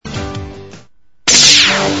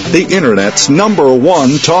the Internet's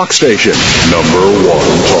 #1 talk station.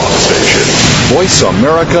 #1 talk station.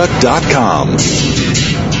 VoiceAmerica.com.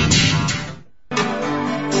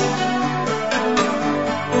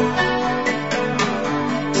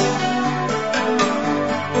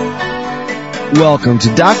 Welcome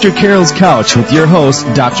to Dr. Carol's Couch with your host,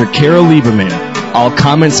 Dr. Carol Lieberman. All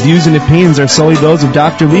comments, views, and opinions are solely those of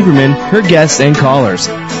Dr. Lieberman, her guests, and callers.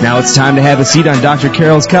 Now it's time to have a seat on Dr.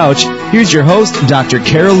 Carol's Couch. Here's your host, Dr.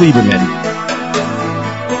 Carol Lieberman.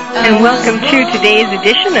 And welcome to today's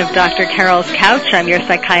edition of Dr. Carol's Couch. I'm your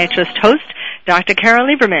psychiatrist host, Dr. Carol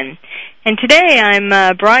Lieberman. And today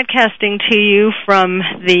I'm broadcasting to you from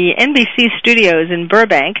the NBC studios in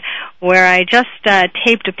Burbank, where I just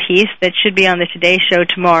taped a piece that should be on the Today Show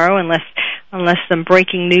tomorrow, unless some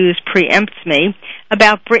breaking news preempts me,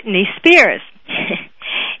 about Britney Spears.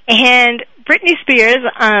 And Britney Spears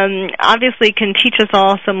obviously can teach us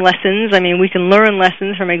all some lessons. I mean, we can learn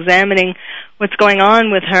lessons from examining what's going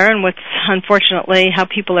on with her and what's, unfortunately, how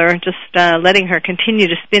people are just letting her continue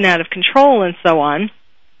to spin out of control and so on.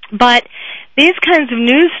 But these kinds of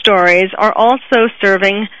news stories are also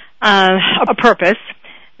serving a purpose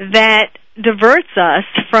that diverts us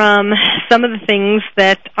from some of the things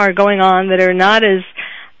that are going on that are not as,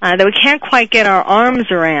 that we can't quite get our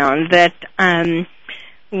arms around, that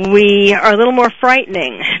we are a little more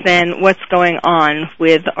frightening than what's going on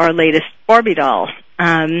with our latest Barbie doll,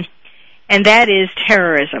 and that is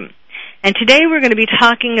terrorism. And today we're going to be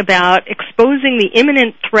talking about exposing the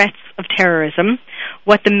imminent threats of terrorism,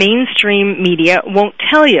 what the mainstream media won't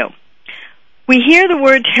tell you. We hear the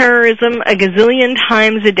word terrorism a gazillion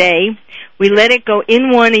times a day. We let it go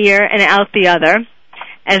in one ear and out the other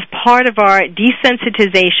as part of our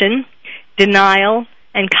desensitization, denial,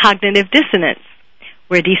 and cognitive dissonance.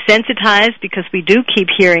 We're desensitized because we do keep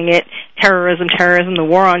hearing it, terrorism, terrorism, the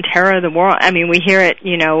war on terror, we hear it,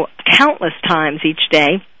 countless times each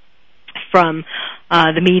day from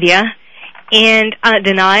the media. And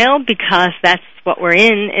denial, because that's what we're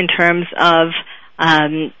in terms of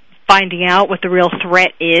finding out what the real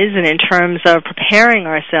threat is, and in terms of preparing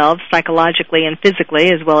ourselves psychologically and physically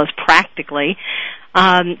as well as practically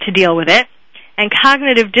to deal with it. And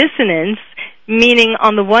cognitive dissonance, meaning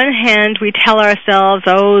on the one hand we tell ourselves,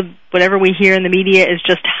 whatever we hear in the media is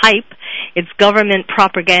just hype, it's government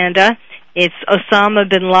propaganda, it's Osama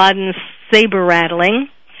bin Laden's saber rattling.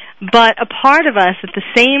 But a part of us at the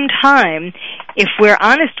same time, if we're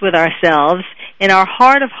honest with ourselves, in our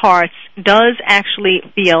heart of hearts, does actually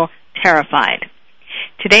feel terrified.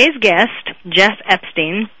 Today's guest, Jeff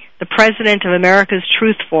Epstein, the president of America's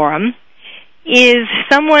Truth Forum, is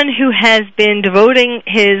someone who has been devoting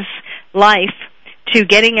his life to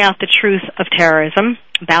getting out the truth of terrorism,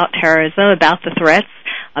 about the threats,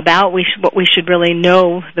 about what we should really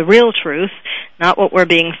know, the real truth, not what we're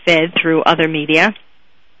being fed through other media.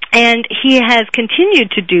 And he has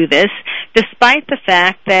continued to do this despite the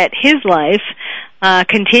fact that his life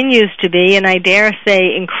continues to be, and I dare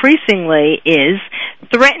say increasingly is,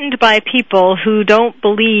 threatened by people who don't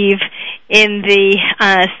believe in the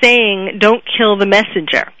saying, don't kill the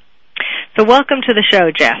messenger. So welcome to the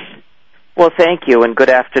show, Jeff. Well, thank you, and good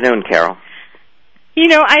afternoon, Carol.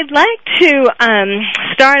 I'd like to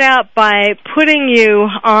start out by putting you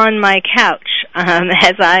on my couch,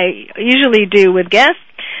 as I usually do with guests,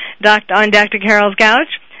 on Dr. Carol's Couch,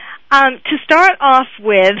 to start off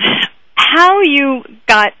with how you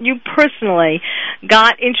personally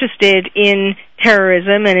got interested in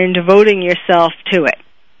terrorism and in devoting yourself to it.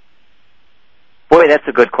 Boy, that's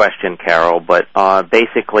a good question, Carol, but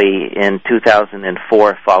basically in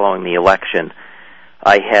 2004, following the election,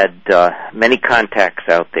 I had many contacts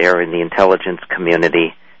out there in the intelligence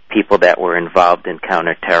community, people that were involved in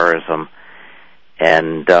counterterrorism,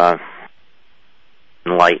 and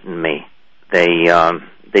enlightened me.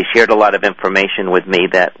 They shared a lot of information with me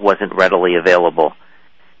that wasn't readily available,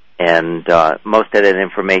 and most of that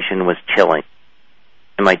information was chilling.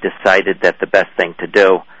 And I decided that the best thing to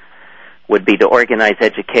do would be to organize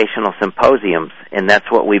educational symposiums, and that's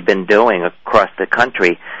what we've been doing across the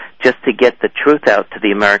country, just to get the truth out to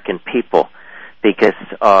the American people, because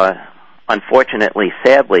unfortunately,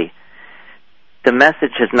 sadly, the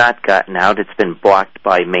message has not gotten out. It's been blocked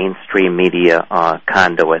by mainstream media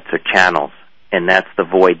conduits or channels, and that's the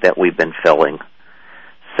void that we've been filling.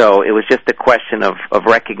 So it was just a question of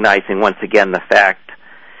recognizing once again the fact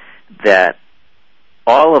that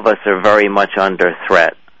all of us are very much under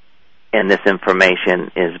threat, and this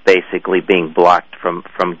information is basically being blocked from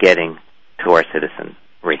getting to our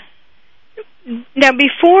citizenry. Now,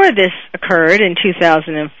 before this occurred in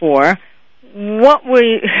 2004, what were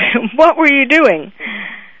you doing?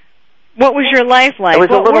 What was your life like? It was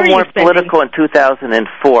what a little more political in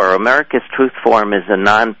 2004. America's Truth Forum is a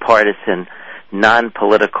nonpartisan,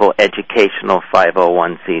 non-political educational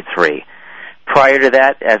 501c3. Prior to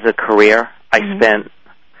that, as a career, I spent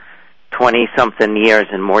 20-something years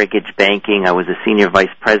in mortgage banking. I was a senior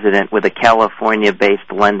vice president with a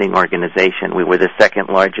California-based lending organization. We were the second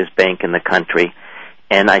largest bank in the country,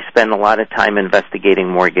 and I spent a lot of time investigating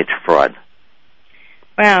mortgage fraud.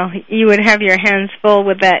 Wow, you would have your hands full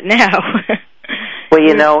with that now. Well,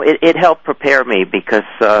 you know, it helped prepare me because,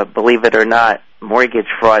 believe it or not, mortgage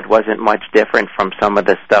fraud wasn't much different from some of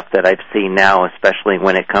the stuff that I've seen now, especially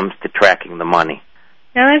when it comes to tracking the money.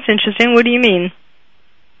 Now, that's interesting. What do you mean?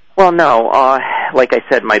 Well, no. Like I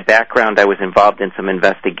said, my background, I was involved in some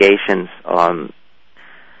investigations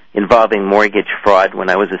involving mortgage fraud when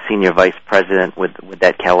I was a senior vice president with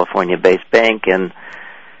that California-based bank, and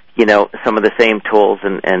you know, some of the same tools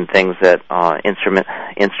and things that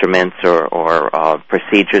instruments or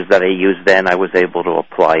procedures that I used then, I was able to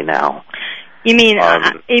apply now. You mean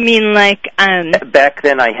like back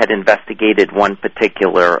then I had investigated one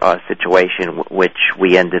particular situation which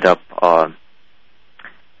we ended up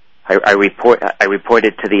I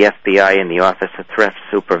reported to the FBI in the Office of Thrift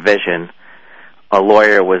Supervision. A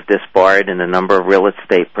lawyer was disbarred, and a number of real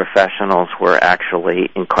estate professionals were actually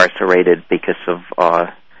incarcerated because of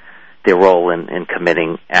their role in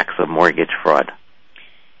committing acts of mortgage fraud.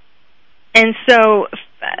 And so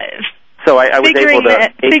I was able to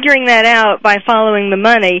figuring that out by following the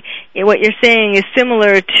money. What you're saying is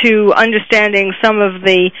similar to understanding some of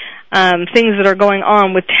the things that are going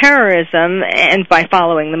on with terrorism, and by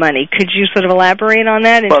following the money. Could you sort of elaborate on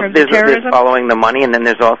that in terms of terrorism? There's following the money, and then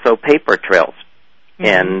there's also paper trails.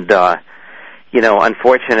 And you know,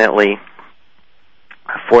 unfortunately,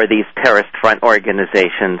 for these terrorist front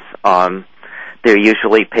organizations, there are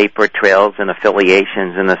usually paper trails and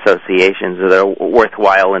affiliations and associations that are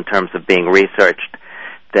worthwhile in terms of being researched,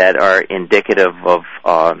 that are indicative of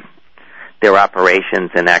their operations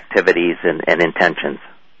and activities and intentions.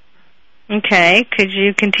 Okay. Could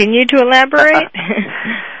you continue to elaborate?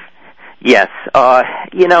 Yes.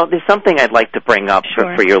 You know, there's something I'd like to bring up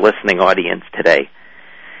for your listening audience today.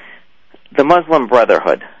 The Muslim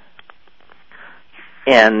Brotherhood.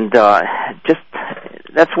 And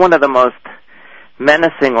that's one of the most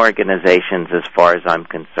menacing organizations as far as I'm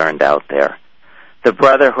concerned out there. The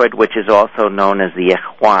Brotherhood, which is also known as the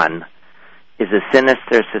Ikhwan, is a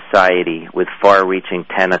sinister society with far-reaching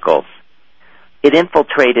tentacles. It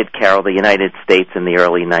infiltrated, Carol, the United States in the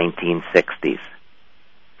early 1960s.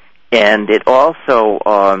 And it also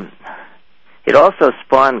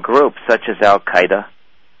spawned groups such as Al-Qaeda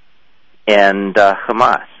and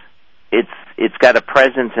Hamas. It's got a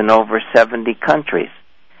presence in over 70 countries,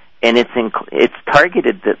 and it's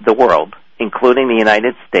targeted the world, including the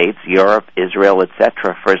United States, Europe, Israel,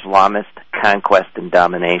 etc., for Islamist conquest and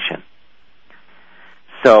domination.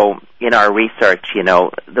 So, in our research, you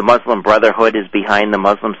know, the Muslim Brotherhood is behind the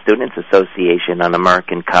Muslim Students Association on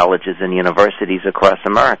American colleges and universities across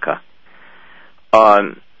America.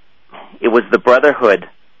 It was the Brotherhood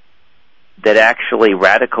that actually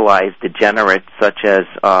radicalized degenerates such as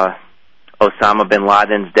Osama bin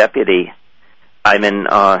Laden's deputy, Ayman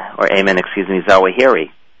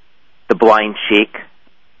Zawahiri, the blind sheikh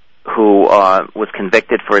who was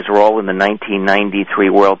convicted for his role in the 1993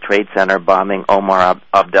 World Trade Center bombing, Omar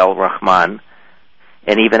Abdel Rahman,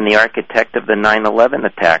 and even the architect of the 9/11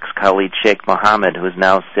 attacks, Khalid Sheikh Mohammed, who's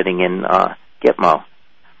now sitting in Gitmo.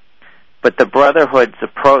 But the Brotherhood's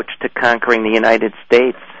approach to conquering the United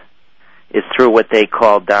States is through what they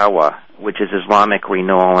call Dawah, which is Islamic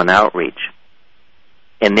Renewal and Outreach.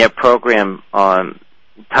 And their program,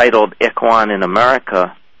 titled Ikhwan in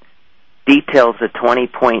America, details a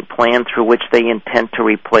 20-point plan through which they intend to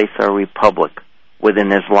replace our republic with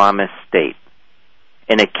an Islamist state.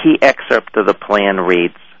 And a key excerpt of the plan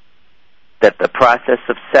reads that the process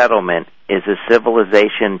of settlement is a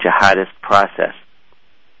civilization jihadist process,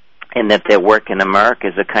 and that their work in America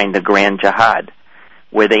is a kind of grand jihad,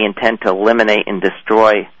 where they intend to eliminate and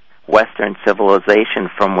destroy Western civilization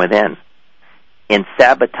from within, and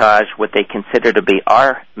sabotage what they consider to be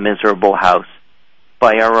our miserable house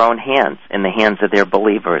by our own hands, in the hands of their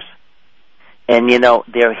believers. And, you know,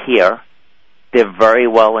 they're here. They're very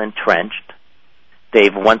well entrenched.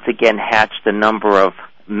 They've once again hatched a number of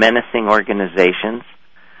menacing organizations,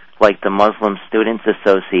 like the Muslim Students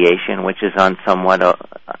Association, which is on somewhat,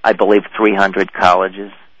 I believe, 300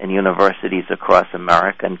 colleges and universities across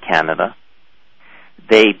America and Canada.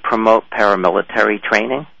 They promote paramilitary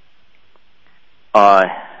training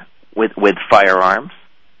with firearms,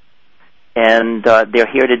 and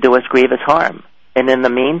they're here to do us grievous harm. And in the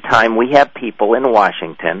meantime, we have people in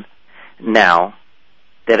Washington now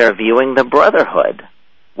that are viewing the Brotherhood,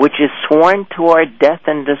 which is sworn to our death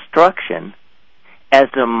and destruction, as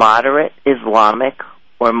a moderate Islamic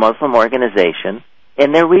or Muslim organization,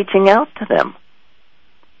 and they're reaching out to them.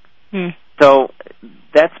 So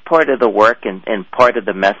that's part of the work and part of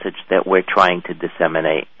the message that we're trying to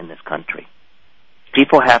disseminate in this country.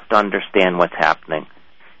 People have to understand what's happening.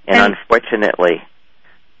 And unfortunately,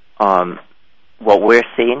 what we're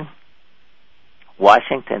seeing,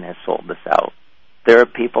 Washington has sold us out. There are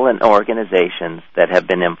people and organizations that have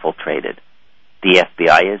been infiltrated. The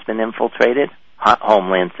FBI has been infiltrated.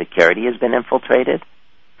 Homeland Security has been infiltrated.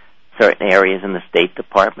 Certain areas in the State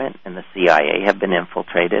Department and the CIA have been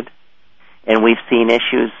infiltrated. And we've seen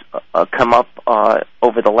issues come up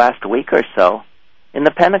over the last week or so in the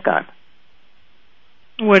Pentagon.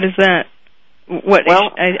 What is that?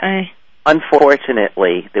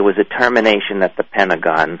 Unfortunately, there was a termination at the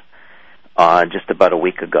Pentagon just about a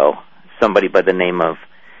week ago. Somebody by the name of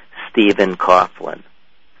Stephen Coughlin.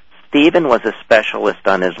 Stephen was a specialist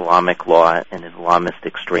on Islamic law and Islamist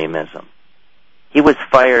extremism. He was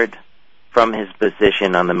fired from his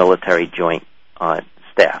position on the military joint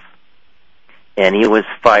staff. And he was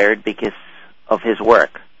fired because of his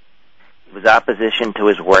work. It was opposition to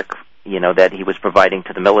his work, that he was providing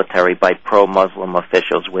to the military by pro-Muslim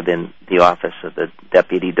officials within the office of the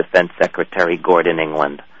Deputy Defense Secretary, Gordon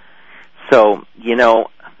England. So,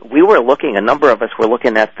 a number of us were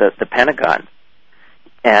looking at the Pentagon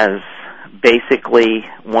as basically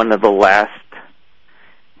one of the last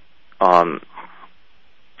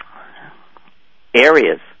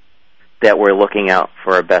areas that we're looking out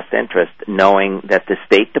for our best interest, knowing that the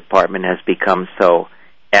State Department has become so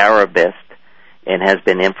Arabist and has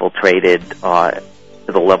been infiltrated to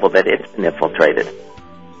the level that it's been infiltrated.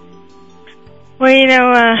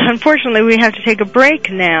 Well, unfortunately we have to take a break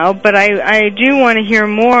now, but I do want to hear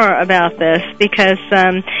more about this because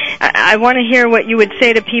I want to hear what you would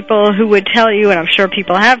say to people who would tell you, and I'm sure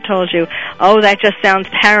people have told you, oh, that just sounds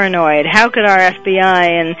paranoid. How could our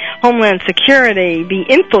FBI and Homeland Security be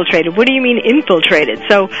infiltrated? What do you mean infiltrated?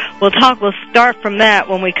 So we'll start from that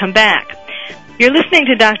when we come back. You're listening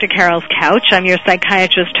to Dr. Carol's Couch. I'm your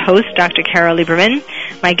psychiatrist host, Dr. Carol Lieberman.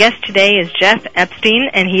 My guest today is Jeff Epstein,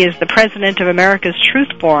 and he is the president of America's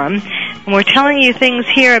Truth Forum. And we're telling you things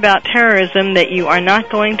here about terrorism that you are not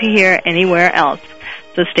going to hear anywhere else.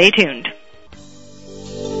 So stay tuned.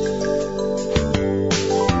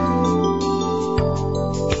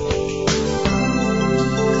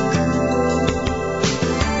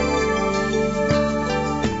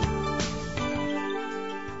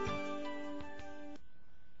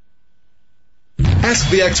 Ask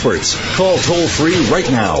the experts. Call toll-free right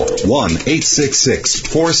now,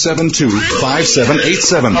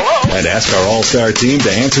 1-866-472-5787. And ask our all-star team to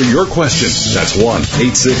answer your question. That's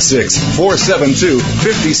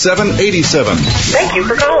 1-866-472-5787. Thank you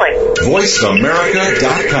for calling.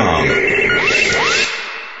 VoiceAmerica.com.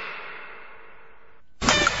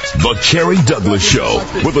 The Kerry Douglas Show,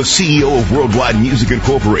 with the CEO of Worldwide Music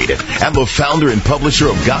Incorporated and the founder and publisher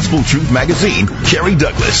of Gospel Truth Magazine, Kerry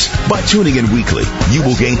Douglas. By tuning in weekly, you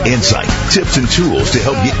will gain insight, tips, and tools to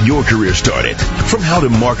help get your career started. From how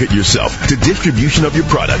to market yourself to distribution of your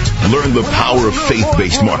product, learn the power of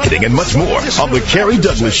faith-based marketing and much more on The Kerry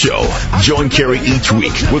Douglas Show. Join Kerry each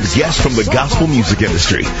week with guests from the gospel music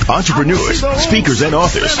industry, entrepreneurs, speakers, and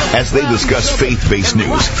authors as they discuss faith-based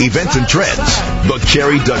news, events, and trends. The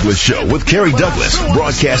Kerry Douglas Show with Kerry Douglas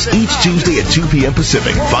broadcasts each Tuesday at 2 p.m.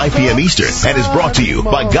 Pacific, 5 p.m. Eastern, and is brought to you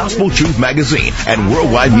by Gospel Truth Magazine and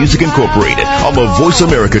Worldwide Music Incorporated on the Voice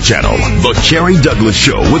America channel. The Kerry Douglas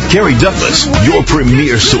Show with Kerry Douglas, your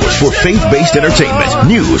premier source for faith-based entertainment,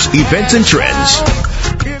 news, events, and trends.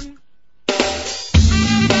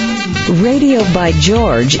 Radio by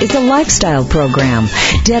George is a lifestyle program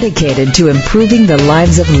dedicated to improving the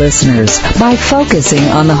lives of listeners by focusing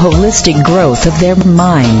on the holistic growth of their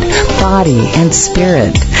mind, body, and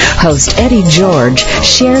spirit. Host Eddie George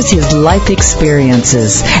shares his life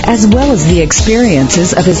experiences as well as the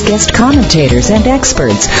experiences of his guest commentators and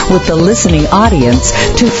experts with the listening audience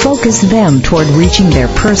to focus them toward reaching their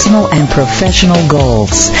personal and professional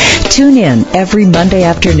goals. Tune in every Monday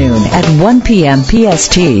afternoon at 1 p.m.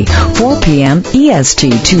 PST, 4 p.m. p.m.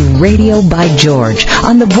 EST to Radio by George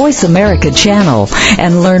on the Voice America channel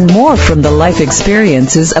and learn more from the life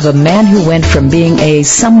experiences of a man who went from being a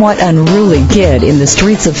somewhat unruly kid in the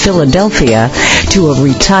streets of Philadelphia to a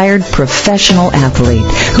retired professional athlete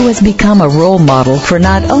who has become a role model for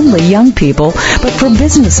not only young people but for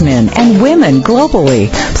businessmen and women globally.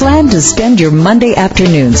 Plan to spend your Monday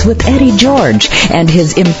afternoons with Eddie George and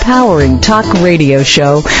his empowering talk radio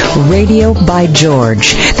show, Radio by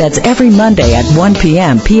George. That's every Monday at 1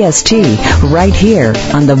 p.m. PST, right here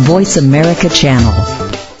on the Voice America channel.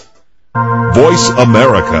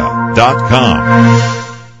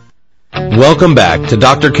 VoiceAmerica.com. Welcome back to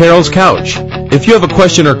Dr. Carol's Couch. If you have a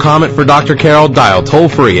question or comment for Dr. Carol, dial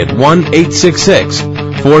toll-free at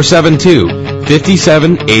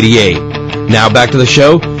 1-866-472-5788. Now back to the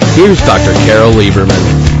show. Here's Dr. Carol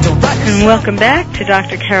Lieberman. And welcome back to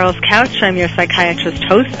Dr. Carol's Couch. I'm your psychiatrist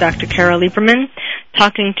host, Dr. Carol Lieberman,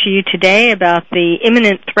 talking to you today about the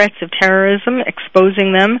imminent threats of terrorism,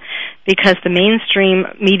 exposing them because the mainstream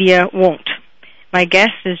media won't. My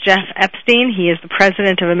guest is Jeff Epstein. He is the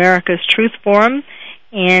president of America's Truth Forum.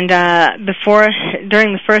 And during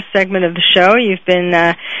the first segment of the show, you've been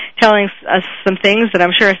telling us some things that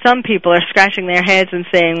I'm sure some people are scratching their heads and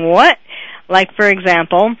saying, what? Like, for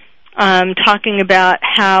example, talking about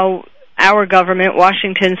how our government,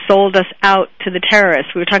 Washington, sold us out to the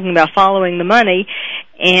terrorists. We were talking about following the money.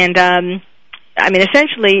 And,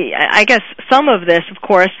 essentially, I guess some of this, of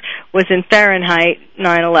course, was in Fahrenheit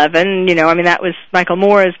 9/11. That was Michael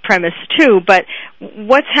Moore's premise, too. But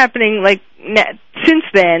what's happening, since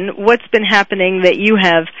then, what's been happening that you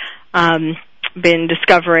have been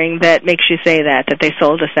discovering that makes you say that they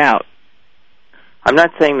sold us out? I'm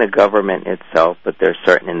not saying the government itself, but there are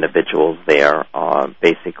certain individuals there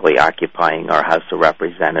basically occupying our House of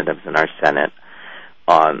Representatives and our Senate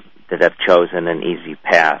that have chosen an easy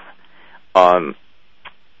path. The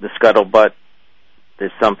scuttlebutt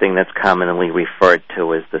is something that's commonly referred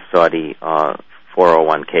to as the Saudi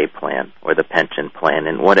 401k plan or the pension plan,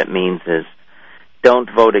 and what it means is don't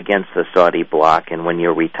vote against the Saudi bloc, and when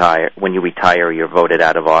you retire, you're voted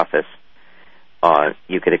out of office.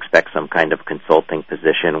 You could expect some kind of consulting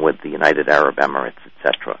position with the United Arab Emirates,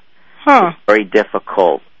 etc. It's very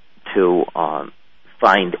difficult to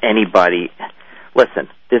find anybody. Listen,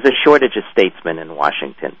 there's a shortage of statesmen in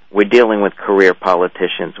Washington. We're dealing with career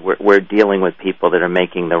politicians. We're dealing with people that are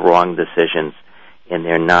making the wrong decisions, and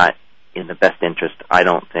they're not in the best interest, I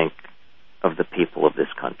don't think, of the people of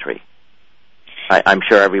this country. I'm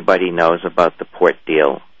sure everybody knows about the port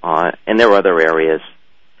deal, and there are other areas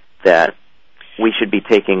that we should be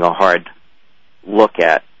taking a hard look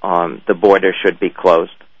at. The border should be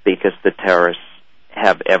closed because the terrorists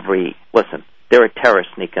have listen, there are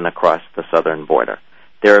terrorists sneaking across the southern border.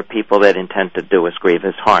 There are people that intend to do us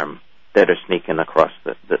grievous harm that are sneaking across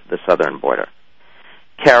the southern border.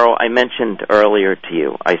 Carol, I mentioned earlier to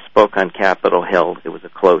you, I spoke on Capitol Hill. It was a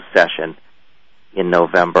closed session in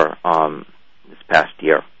November this past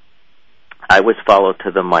year. I was followed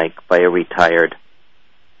to the mic by a retired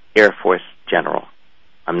Air Force general.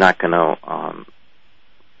 I'm not going to,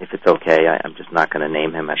 if it's okay, I'm just not going to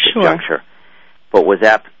name him at this juncture. But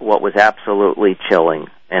what was absolutely chilling,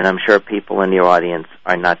 and I'm sure people in the audience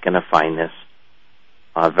are not going to find this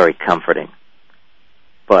very comforting,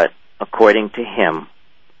 but according to him,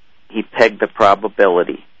 he pegged the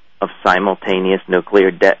probability of simultaneous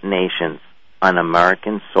nuclear detonations on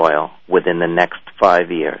American soil within the next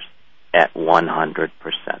 5 years at 100%.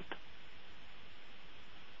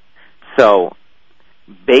 So,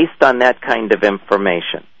 based on that kind of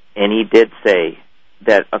information, and he did say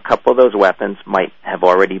that a couple of those weapons might have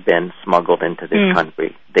already been smuggled into this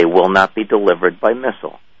country. They will not be delivered by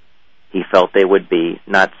missile. He felt they would be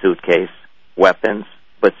not suitcase weapons,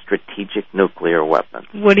 but strategic nuclear weapons.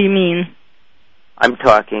 What do you mean? I'm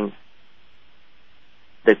talking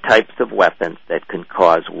the types of weapons that can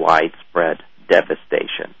cause widespread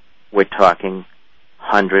devastation. We're talking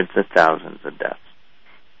hundreds of thousands of deaths.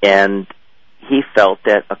 And he felt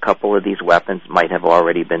that a couple of these weapons might have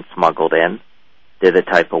already been smuggled in. They're the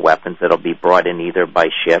type of weapons that will be brought in either by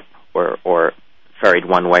ship or ferried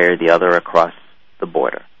one way or the other across the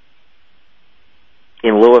border.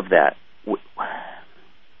 In lieu of that, with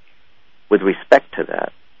respect to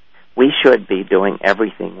that, we should be doing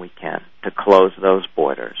everything we can to close those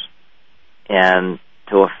borders and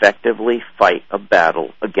to effectively fight a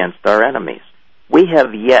battle against our enemies. We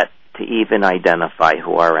have yet to even identify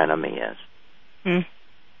who our enemy is.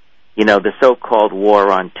 You know, the so-called war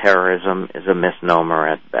on terrorism is a misnomer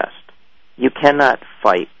at best. You cannot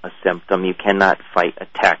fight a symptom. You cannot fight a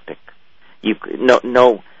tactic.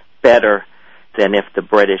 No better than if the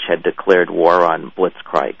British had declared war on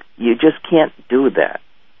Blitzkrieg. You just can't do that.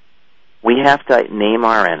 We have to name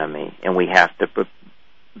our enemy, and we have to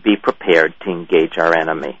be prepared to engage our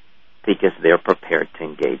enemy because they're prepared to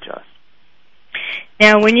engage us.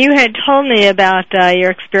 Now, when you had told me about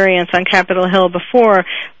your experience on Capitol Hill before,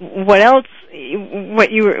 what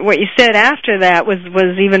you said after that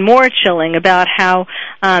was even more chilling about how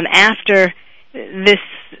after this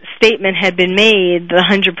statement had been made, the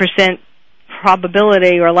 100%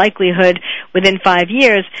 probability or likelihood within 5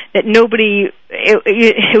 years that nobody,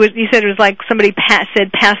 you said it was like somebody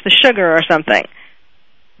said pass the sugar or something.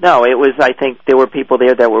 No, it was, I think there were people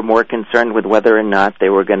there that were more concerned with whether or not they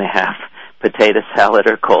were going to have potato salad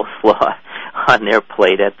or coleslaw on their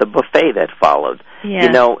plate at the buffet that followed. Yeah. You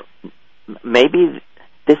know, maybe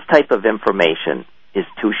this type of information is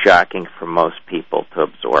too shocking for most people to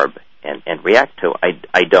absorb and react to.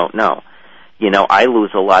 I don't know. You know, I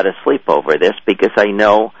lose a lot of sleep over this because I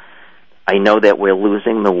know that we're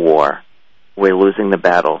losing the war. We're losing the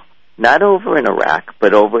battle, not over in Iraq,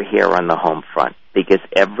 but over here on the home front, because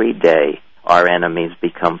every day our enemies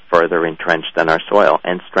become further entrenched on our soil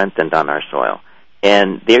and strengthened on our soil.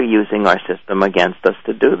 And they're using our system against us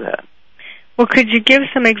to do that. Well, could you give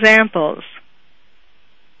some examples?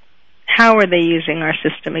 How are they using our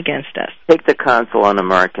system against us? Take the Council on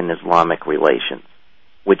American Islamic Relations,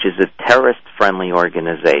 which is a terrorist-friendly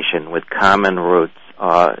organization with common roots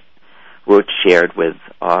shared with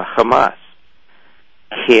Hamas.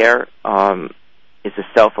 CARE is a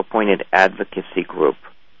self-appointed advocacy group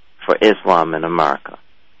for Islam in America.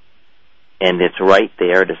 And it's right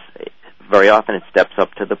there. Very often it steps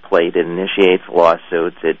up to the plate. It initiates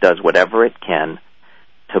lawsuits. It does whatever it can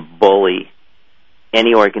to bully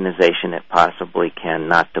any organization it possibly can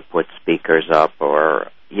not to put speakers up or,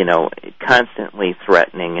 you know, constantly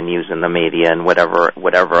threatening and using the media and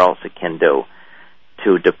whatever else it can do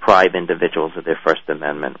to deprive individuals of their First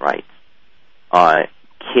Amendment rights.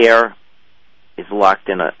 CARE is locked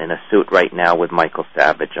in a suit right now with Michael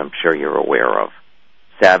Savage, I'm sure you're aware of.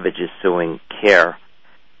 Savage is suing CARE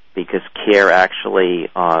because CARE actually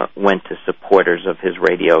went to supporters of his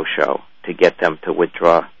radio show to get them to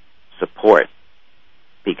withdraw support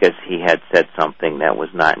because he had said something that was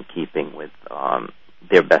not in keeping with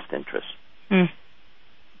their best interests. Mm.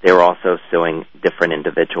 They're also suing different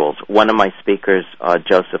individuals. One of my speakers,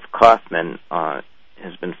 Joseph Kaufman,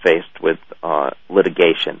 has been faced with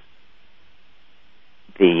litigation.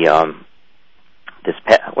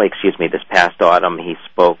 This past autumn, he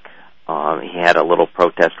spoke. He had a little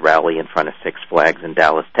protest rally in front of Six Flags in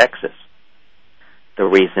Dallas, Texas. The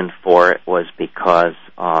reason for it was because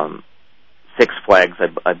Six Flags,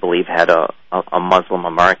 I believe, had a Muslim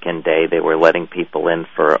American Day. They were letting people in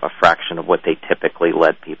for a fraction of what they typically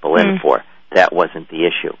let people in for. That wasn't the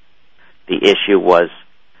issue. The issue was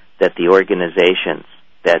that the organizations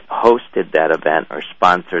that hosted that event or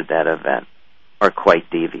sponsored that event are quite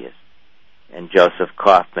devious. And Joseph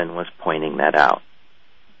Kaufman was pointing that out.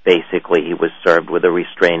 Basically, he was served with a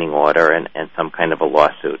restraining order and some kind of a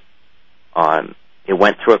lawsuit. It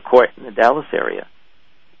went through a court in the Dallas area,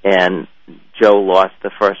 and Joe lost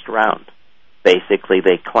the first round. Basically,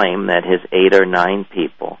 they claim that his 8 or 9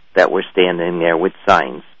 people that were standing there with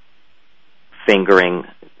signs fingering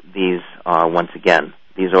these, once again,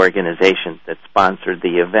 these organizations that sponsored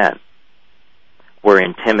the event were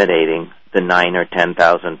intimidating the 9 or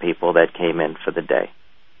 10,000 people that came in for the day.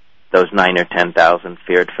 Those 9 or 10,000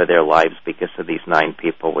 feared for their lives because of these 9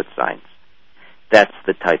 people with signs. That's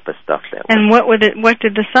the type of stuff that. And what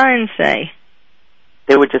did the signs say?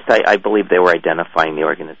 They were just, I believe, they were identifying the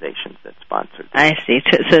organizations that sponsored them. I see.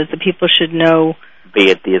 So the people should know. Be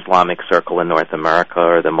it the Islamic Circle in North America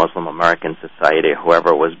or the Muslim American Society or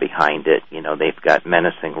whoever was behind it, you know, they've got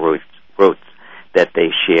menacing roots that they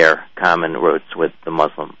share common roots with the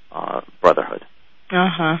Muslim Brotherhood.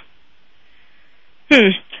 Uh-huh.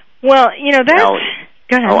 Well, you know, that's... Now,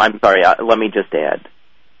 go ahead. Oh, I'm sorry. Let me just add.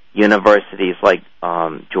 Universities like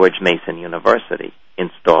George Mason University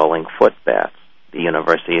installing foot baths. The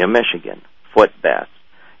University of Michigan, foot baths.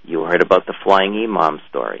 You heard about the flying imam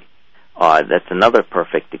story. That's another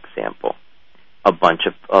perfect example. A bunch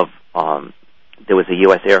of there was a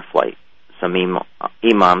U.S. air flight. Some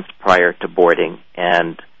imams prior to boarding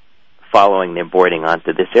and following their boarding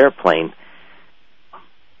onto this airplane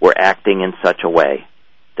were acting in such a way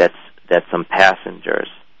that some passengers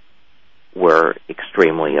were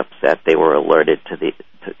extremely upset. They were alerted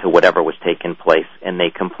to whatever was taking place, and they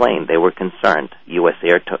complained. They were concerned. U.S.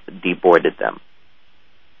 Air deboarded them.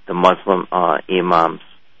 The Muslim imams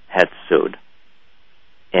had sued,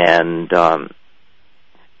 and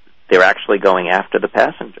they're actually going after the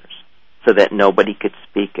passengers. so that nobody could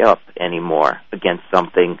speak up anymore against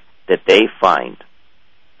something that they find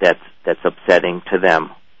that's upsetting to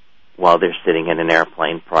them while they're sitting in an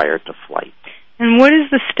airplane prior to flight. And what is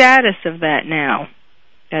the status of that now,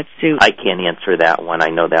 that suit? I can't answer that one. I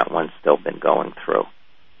know that one's still been going through.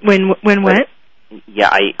 When what? Yeah,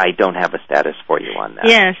 I don't have a status for you on that.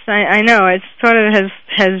 Yes, I know. It sort of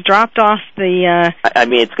has dropped off the... I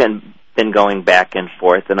mean, it's been going back and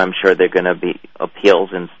forth, and I'm sure there are going to be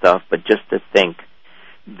appeals and stuff, but just to think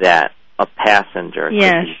that a passenger could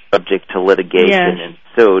be subject to litigation and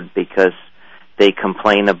sued because they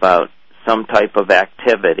complain about some type of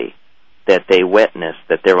activity that they witnessed,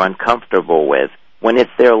 that they're uncomfortable with, when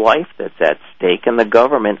it's their life that's at stake, and the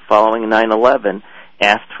government, following 9/11,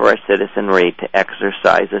 asked for our citizenry to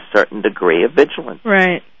exercise a certain degree of vigilance.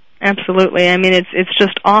 Right. Absolutely. I mean, it's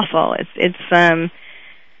just awful. It's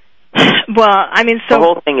well, I mean, so the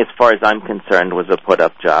whole thing, as far as I'm concerned, was a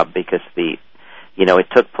put-up job because it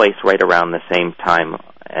took place right around the same time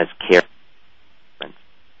as CARE.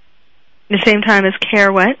 The same time as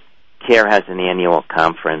CARE what? CARE has an annual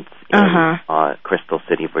conference in Crystal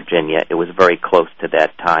City, Virginia. It was very close to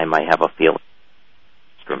that time. I have a feeling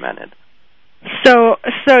instrumented. So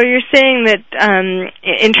you're saying that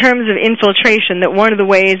in terms of infiltration, that one of the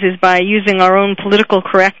ways is by using our own political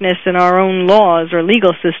correctness and our own laws or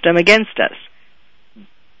legal system against us.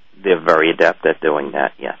 They're very adept at doing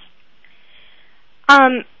that, yes.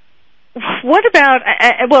 What about,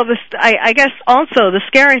 I guess also the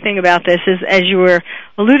scary thing about this is, as you were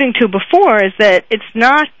alluding to before, is that it's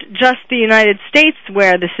not just the United States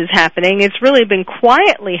where this is happening. It's really been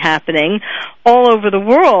quietly happening all over the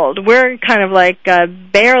world. We're kind of like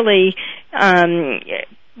barely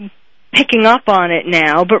picking up on it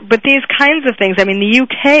now, but these kinds of things, I mean, the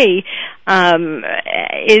UK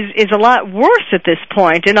is a lot worse at this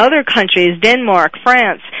point. In other countries, Denmark,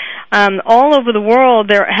 France, all over the world,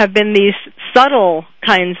 there have been these subtle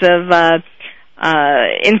kinds of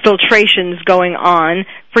infiltrations going on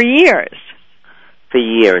for years. For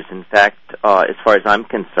years. In fact, as far as I'm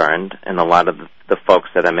concerned, and a lot of the folks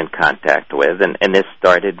that I'm in contact with, and this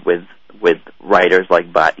started with writers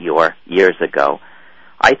like Batyor years ago,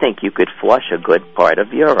 I think you could flush a good part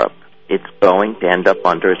of Europe. It's going to end up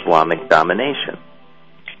under Islamic domination.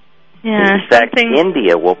 Yeah, in fact,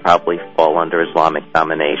 India will probably fall under Islamic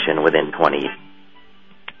domination within 20 years.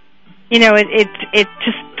 It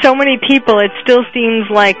just so many people, it still seems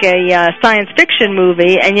like a science fiction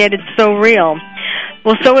movie, and yet it's so real.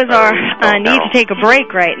 Well, so is our need to take a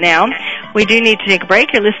break right now. We do need to take a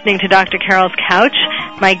break. You're listening to Dr. Carol's Couch.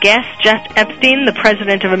 My guest, Jeff Epstein, the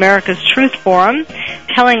president of America's Truth Forum,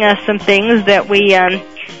 telling us some things that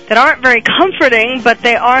that aren't very comforting, but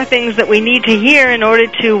they are things that we need to hear in order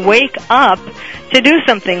to wake up to do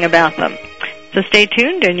something about them. So stay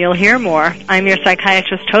tuned and you'll hear more. I'm your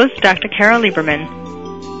psychiatrist host, Dr. Carol Lieberman.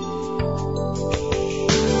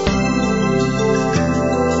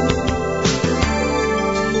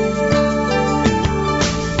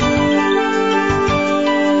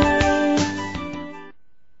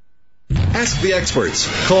 Ask the experts.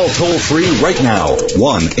 Call toll-free right now,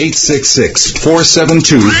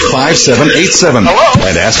 1-866-472-5787.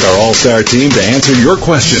 And ask our All-Star team to answer your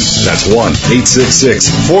question. That's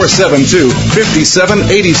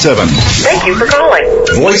 1-866-472-5787. Thank you for calling.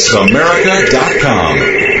 VoiceAmerica.com.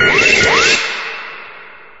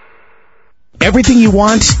 Everything you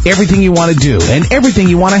want to do, and everything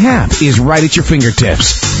you want to have is right at your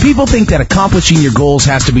fingertips. People think that accomplishing your goals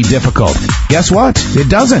has to be difficult. Guess what? It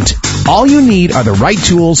doesn't. All you need are the right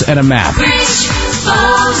tools and a map.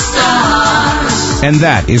 And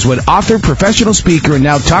that is what author, professional speaker, and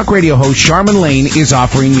now talk radio host Charmin Lane is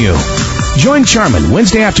offering you. Join Charmin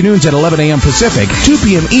Wednesday afternoons at 11 a.m. Pacific, 2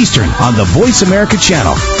 p.m. Eastern on the Voice America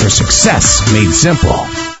channel for Success Made Simple.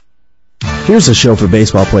 Here's a show for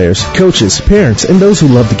baseball players, coaches, parents, and those who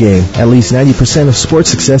love the game. At least 90% of sports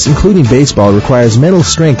success, including baseball, requires mental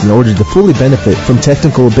strength in order to fully benefit from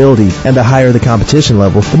technical ability, and the higher the competition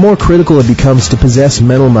level, the more critical it becomes to possess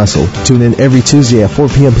mental muscle. Tune in every Tuesday at 4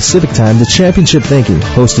 p.m. Pacific Time to Championship Thinking,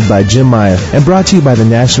 hosted by Jim Maya, and brought to you by the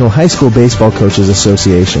National High School Baseball Coaches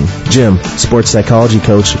Association. Jim, sports psychology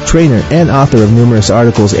coach, trainer, and author of numerous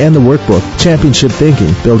articles and the workbook, Championship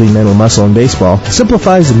Thinking, Building Mental Muscle in Baseball,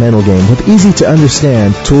 simplifies the mental game with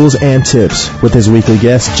easy-to-understand tools and tips. With his weekly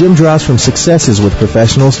guests, Jim draws from successes with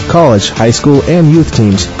professionals, college, high school, and youth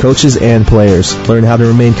teams, coaches, and players. Learn how to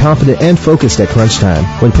remain confident and focused at crunch time,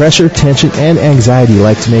 when pressure, tension, and anxiety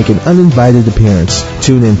like to make an uninvited appearance.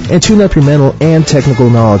 Tune in and tune up your mental and technical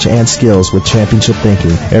knowledge and skills with Championship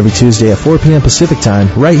Thinking every Tuesday at 4 p.m. Pacific Time,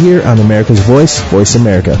 right here on America's Voice, Voice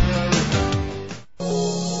America.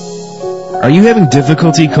 Are you having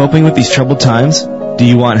difficulty coping with these troubled times? Do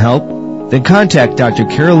you want help? Then contact Dr.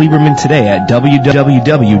 Carol Lieberman today at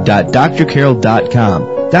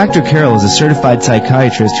www.drcarol.com. Dr. Carol is a certified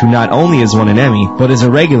psychiatrist who not only has won an Emmy, but is a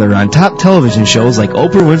regular on top television shows like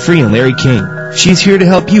Oprah Winfrey and Larry King. She's here to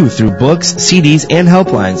help you through books, CDs, and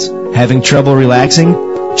helplines. Having trouble relaxing?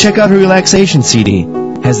 Check out her relaxation CD.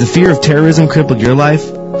 Has the fear of terrorism crippled your life?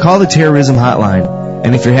 Call the terrorism hotline.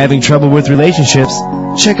 And if you're having trouble with relationships,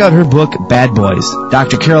 check out her book, Bad Boys.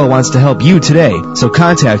 Dr. Carol wants to help you today, so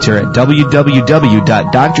contact her at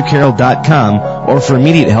www.drcarol.com or for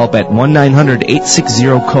immediate help at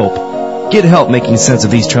 1-900-860-COPE. Get help making sense of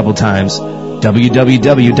these troubled times.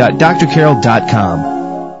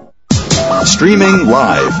 www.drcarol.com. Streaming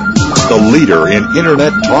live. The leader in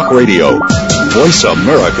Internet talk radio.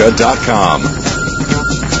 VoiceAmerica.com.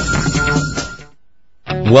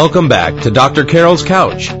 Welcome back to Dr. Carol's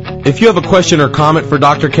Couch. If you have a question or comment for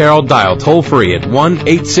Dr. Carol, dial toll-free at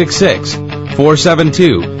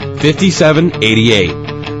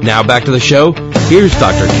 1-866-472-5788. Now back to the show. Here's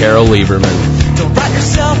Dr. Carol Lieberman.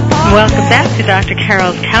 Welcome back to Dr.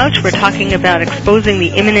 Carol's Couch. We're talking about exposing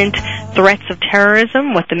the imminent threats of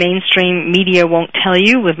terrorism, what the mainstream media won't tell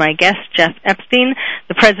you, with my guest, Jeff Epstein,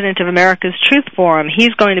 the president of America's Truth Forum.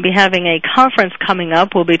 He's going to be having a conference coming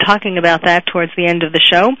up. We'll be talking about that towards the end of the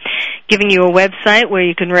show, giving you a website where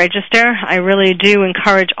you can register. I really do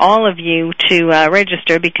encourage all of you to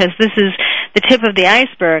register, because this is the tip of the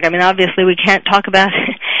iceberg. I mean, obviously we can't talk about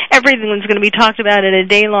everything that's going to be talked about at a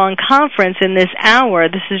day-long conference in this hour.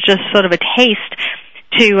 This is just sort of a taste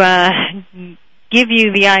to give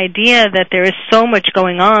you the idea that there is so much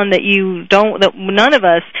going on that that none of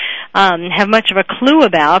us have much of a clue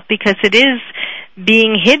about, because it is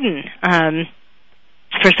being hidden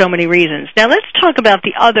for so many reasons. Now let's talk about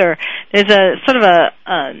the other. There's a sort of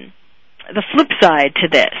the flip side to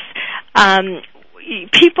this.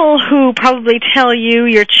 People who probably tell you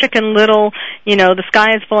you're Chicken Little, the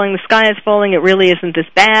sky is falling, it really isn't this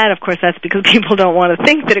bad. Of course, that's because people don't want to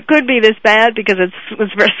think that it could be this bad, because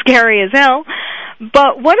it's very scary as hell.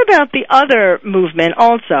 But what about the other movement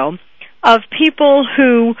also of people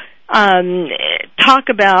who talk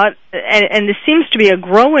about, and this seems to be a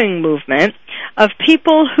growing movement, of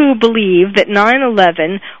people who believe that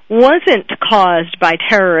 9/11 wasn't caused by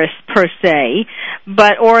terrorists per se,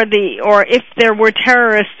 but or if there were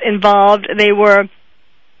terrorists involved, they were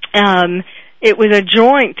it was a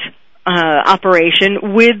joint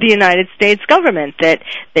operation with the United States government, that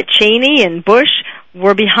Cheney and Bush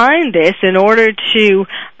were behind this in order to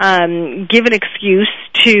give an excuse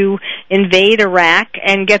to invade Iraq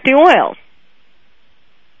and get the oil.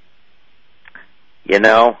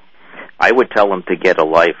 I would tell them to get a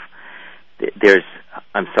life.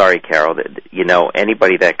 I'm sorry, Carol,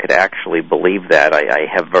 anybody that could actually believe that, I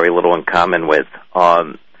have very little in common with.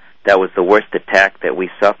 That was the worst attack that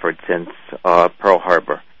we suffered since Pearl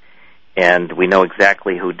Harbor. And we know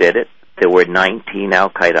exactly who did it. There were 19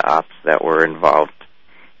 Al-Qaeda ops that were involved.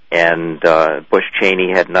 And Bush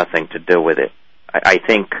Cheney had nothing to do with it. I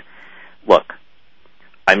think, look,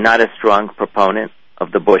 I'm not a strong proponent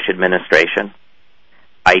of the Bush administration.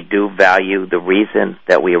 I do value the reason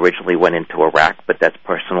that we originally went into Iraq, but that's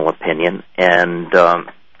personal opinion, and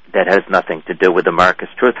that has nothing to do with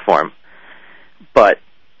America's Truth Forum. But,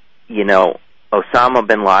 Osama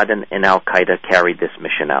bin Laden and Al-Qaeda carried this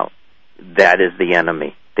mission out. That is the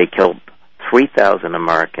enemy. They killed 3,000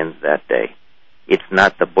 Americans that day. It's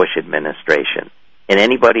not the Bush administration. And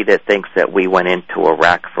anybody that thinks that we went into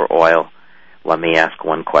Iraq for oil, let me ask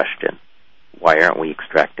one question. Why aren't we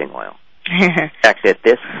extracting oil? In fact, at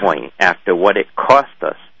this point, after what it cost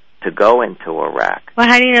us to go into Iraq... Well,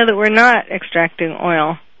 how do you know that we're not extracting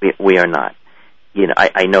oil? We are not.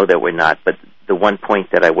 I know that we're not, but the one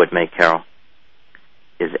point that I would make, Carol,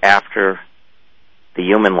 is after the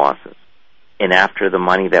human losses and after the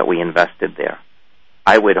money that we invested there,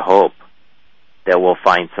 I would hope that we'll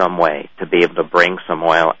find some way to be able to bring some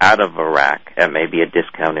oil out of Iraq at maybe a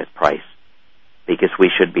discounted price, because we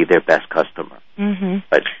should be their best customer. Mm-hmm.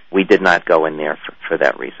 But we did not go in there for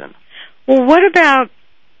that reason. Well, what about...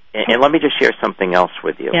 And let me just share something else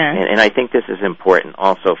with you. Yeah. And I think this is important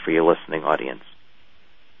also for your listening audience.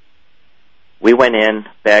 We went in,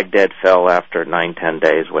 Baghdad fell after 9-10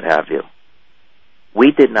 days, what have you.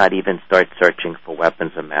 We did not even start searching for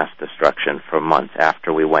weapons of mass destruction for months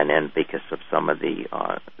after we went in, because of some of the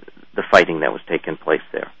fighting that was taking place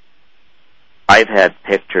there. I've had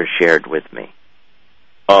pictures shared with me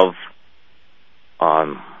of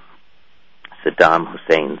Saddam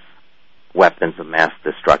Hussein's weapons of mass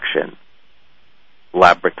destruction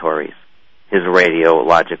laboratories, his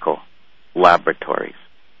radiological laboratories.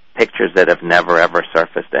 pictures that have never ever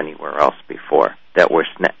surfaced anywhere else before that were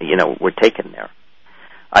taken there.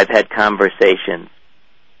 I've had conversations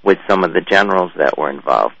with some of the generals that were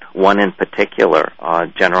involved. One in particular,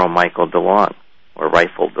 General Michael DeLong, or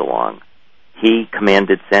Rifle DeLong. He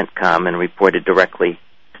commanded CENTCOM and reported directly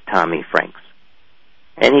to Tommy Franks.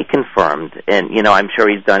 And he confirmed, and, I'm sure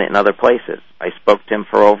he's done it in other places. I spoke to him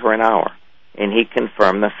for over an hour, and he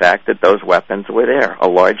confirmed the fact that those weapons were there. A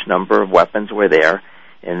large number of weapons were there,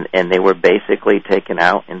 and they were basically taken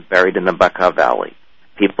out and buried in the Bekaa Valley.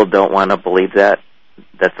 People don't want to believe that.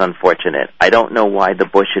 That's unfortunate. I don't know why the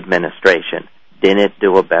Bush administration didn't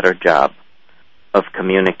do a better job of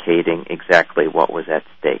communicating exactly what was at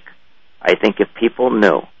stake. I think if people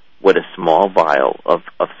knew what a small vial of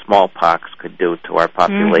smallpox could do to our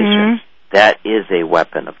population, that is a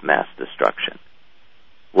weapon of mass destruction,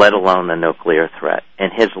 let alone the nuclear threat.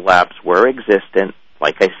 And his labs were existent.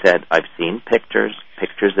 Like I said, I've seen pictures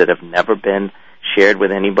that have never been shared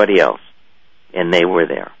with anybody else, and they were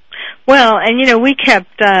there. Well, and we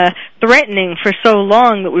kept threatening for so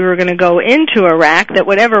long that we were going to go into Iraq that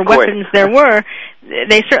whatever weapons there were,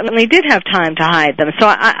 they certainly did have time to hide them. So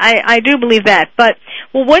I do believe that. But,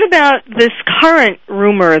 well, what about this current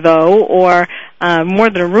rumor, though, or more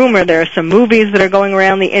than a rumor, there are some movies that are going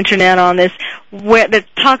around the Internet on this that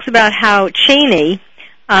talks about how Cheney,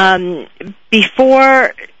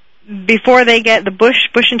 before they get the Bush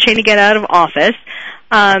and Cheney get out of office,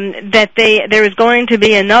 that there is going to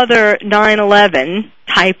be another 9/11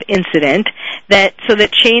 type incident, so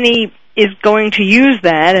that Cheney is going to use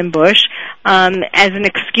that, and Bush, as an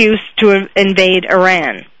excuse to invade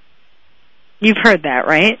Iran. You've heard that,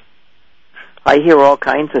 right? I hear all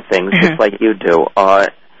kinds of things, just like you do.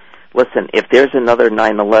 Listen, if there's another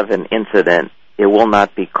 9/11 incident, it will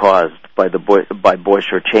not be caused by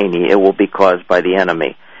Bush or Cheney. It will be caused by the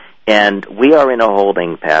enemy. And we are in a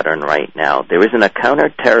holding pattern right now. There isn't a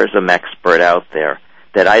counterterrorism expert out there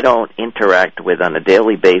that I don't interact with on a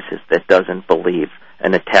daily basis that doesn't believe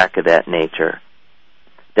an attack of that nature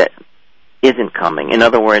that isn't coming. In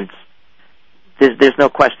other words, there's no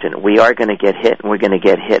question. We are going to get hit, and we're going to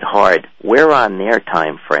get hit hard. We're on their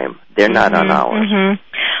time frame. They're not on ours.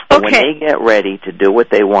 But when they get ready to do what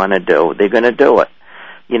they want to do, they're going to do it.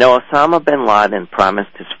 Osama bin Laden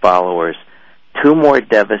promised his followers 2 more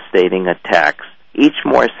devastating attacks, each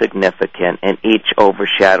more significant and each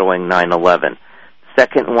overshadowing 9/11.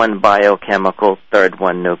 Second one biochemical, third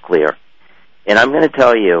one nuclear. And I'm going to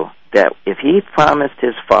tell you that if he promised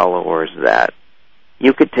his followers that,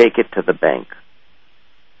 you could take it to the bank.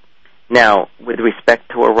 Now, with respect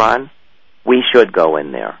to Iran, we should go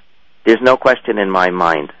in there. There's no question in my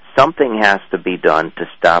mind. Something has to be done to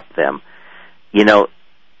stop them.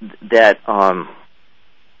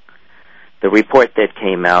 The report that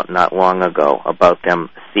came out not long ago about them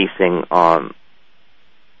ceasing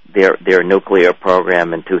their nuclear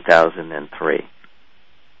program in 2003.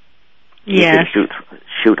 Yes. You can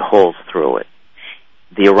shoot holes through it.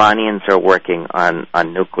 The Iranians are working on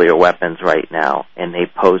nuclear weapons right now, and they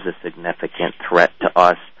pose a significant threat to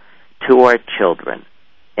us, to our children.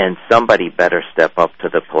 And somebody better step up to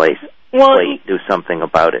the plate, do something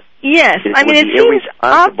about it. Yes, it seems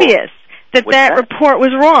obvious that report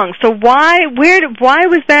was wrong. So why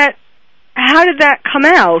was that? How did that come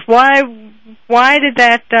out? Why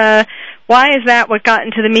is that what got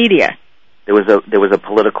into the media? There was a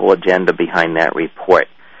political agenda behind that report.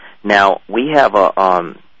 Now we've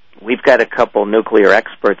got a couple nuclear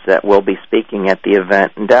experts that will be speaking at the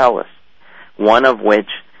event in Dallas. One of which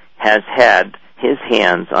has had his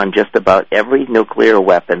hands on just about every nuclear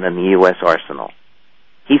weapon in the U.S. arsenal.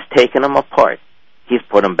 He's taken them apart. He's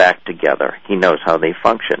put them back together. He knows how they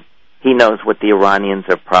function. He knows what the Iranians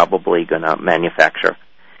are probably going to manufacture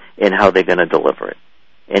and how they're going to deliver it.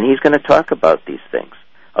 And he's going to talk about these things.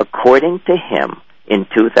 According to him, in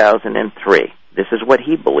 2003, this is what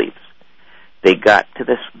he believes, they got to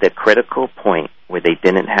the critical point where they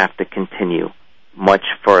didn't have to continue much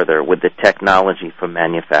further with the technology for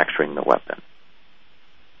manufacturing the weapon.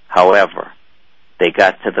 However, they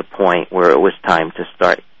got to the point where it was time to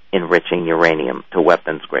start enriching uranium to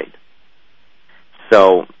weapons grade.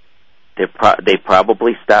 So they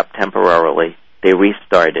probably stopped temporarily. They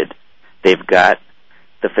restarted. They've got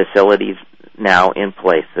the facilities now in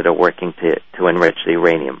place that are working to enrich the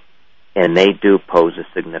uranium. And they do pose a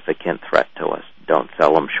significant threat to us. Don't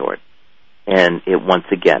sell them short. And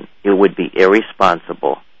once again, it would be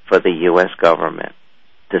irresponsible for the U.S. government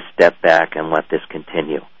to step back and let this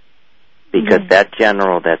continue. Because that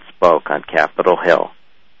general that spoke on Capitol Hill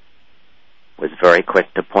was very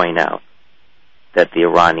quick to point out that the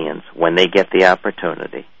Iranians, when they get the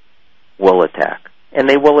opportunity, will attack. and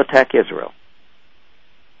they will attack Israel.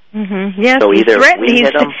 Mm-hmm. Yes, so either we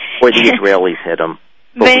hit them or the Israelis hit them.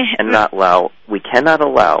 But we cannot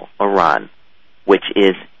allow Iran, which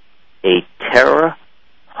is a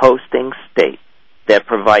terror-hosting state that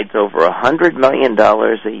provides over $100 million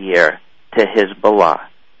a year to Hezbollah,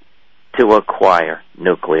 to acquire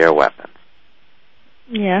nuclear weapons.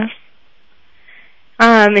 Yes.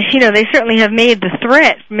 They certainly have made the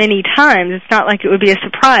threat many times. It's not like it would be a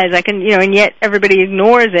surprise. And yet everybody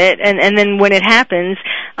ignores it. And then when it happens,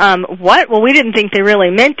 what? Well, we didn't think they really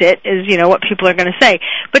meant it, is, what people are going to say.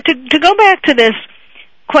 But to go back to this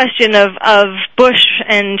question of Bush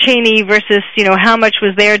and Cheney versus, how much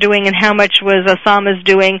was their doing and how much was Osama's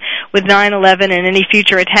doing with 9/11 and any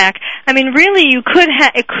future attack. I mean, really,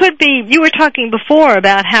 it could be, you were talking before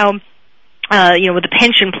about how, with the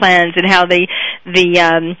pension plans and how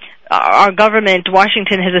our government,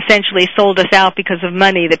 Washington, has essentially sold us out because of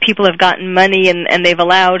money, that people have gotten money and they've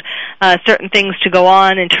allowed certain things to go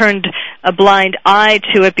on and turned a blind eye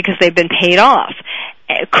to it because they've been paid off.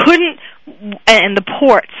 And the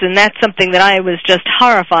ports, and that's something that I was just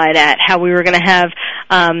horrified at, how we were going to have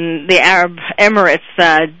the Arab Emirates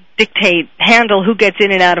handle who gets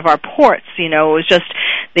in and out of our ports. It was just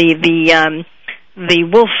the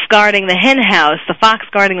wolf guarding the hen house, the fox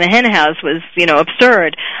guarding the hen house was,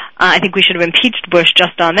 absurd. I think we should have impeached Bush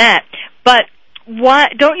just on that. But why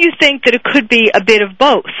don't you think that it could be a bit of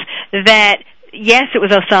both? That, yes, it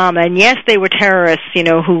was Osama, and yes, they were terrorists,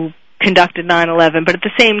 who conducted 9/11, but at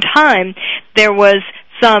the same time, there was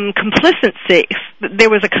some complicity.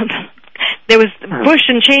 Bush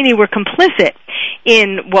and Cheney were complicit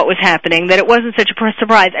in what was happening, that it wasn't such a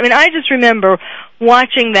surprise. I mean, I just remember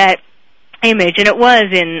watching that image, and it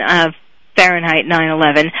was in Fahrenheit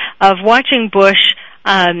 9/11, of watching Bush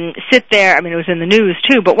sit there. I mean, it was in the news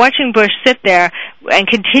too, but watching Bush sit there and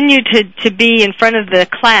continue to be in front of the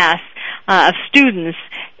class of students,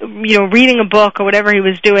 reading a book or whatever he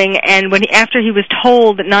was doing, and after he was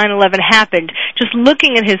told that 9/11 happened, just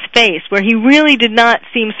looking at his face, where he really did not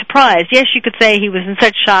seem surprised. Yes, you could say he was in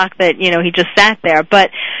such shock that, he just sat there, but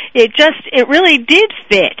it really did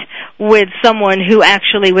fit with someone who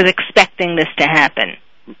actually was expecting this to happen.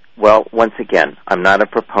 Well, once again, I'm not a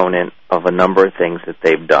proponent of a number of things that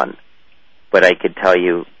they've done, but I could tell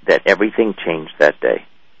you that everything changed that day.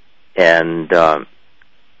 And,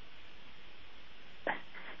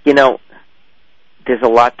 there's a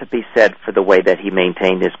lot to be said for the way that he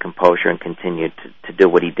maintained his composure and continued to do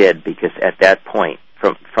what he did, because at that point,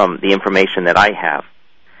 from the information that I have,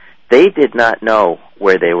 they did not know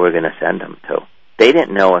where they were going to send him to. They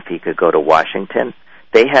didn't know if he could go to Washington.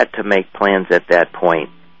 They had to make plans at that point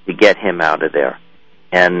to get him out of there.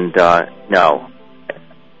 And, no,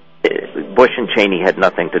 Bush and Cheney had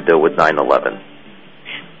nothing to do with 9/11.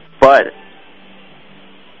 But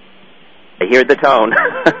I hear the tone.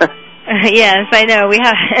 Yes, I know. We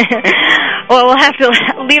have. Well, we'll have to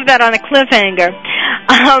leave that on a cliffhanger.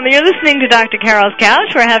 You're listening to Dr. Carol's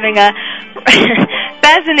Couch. We're having a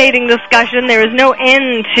fascinating discussion. There is no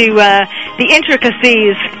end to the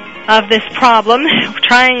intricacies of this problem.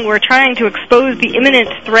 We're trying to expose the imminent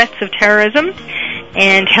threats of terrorism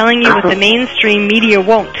and telling you what the mainstream media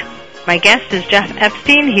won't. My guest is Jeff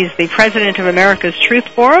Epstein. He's the president of America's Truth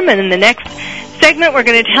Forum, and in the next segment, we're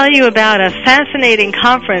going to tell you about a fascinating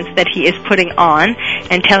conference that he is putting on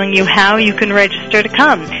and telling you how you can register to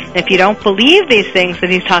come. And if you don't believe these things that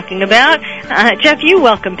he's talking about, Jeff, you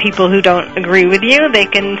welcome people who don't agree with you. They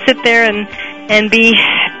can sit there and be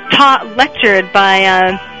lectured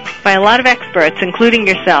by a lot of experts, including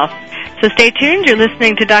yourself. So stay tuned. You're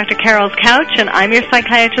listening to Dr. Carol's Couch, and I'm your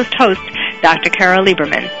psychiatrist host, Dr. Carol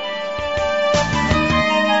Lieberman.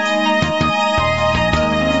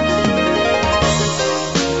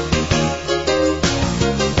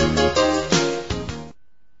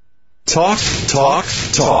 Talk, talk,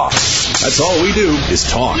 talk. That's all we do is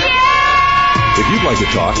talk. If you'd like to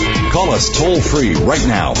talk, call us toll-free right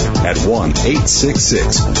now at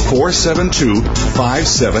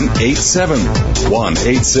 1-866-472-5787.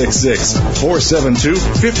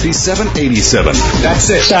 1-866-472-5787. That's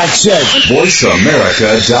it.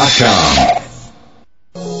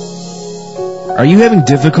 VoiceAmerica.com. Are you having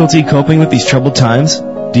difficulty coping with these troubled times?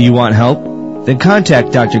 Do you want help? Then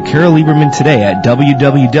contact Dr. Carol Lieberman today at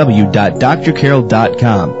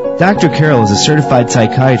www.drcarol.com. Dr. Carol is a certified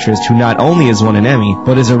psychiatrist who not only has won an Emmy,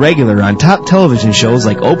 but is a regular on top television shows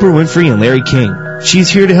like Oprah Winfrey and Larry King.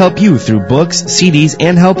 She's here to help you through books, CDs,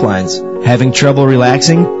 and helplines. Having trouble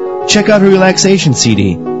relaxing? Check out her relaxation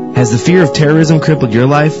CD. Has the fear of terrorism crippled your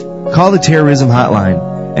life? Call the terrorism hotline.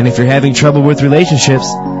 And if you're having trouble with relationships,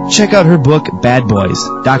 Check out her book, Bad Boys.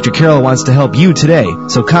 Dr. Carol wants to help you today,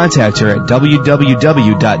 so contact her at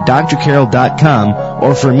www.drcarol.com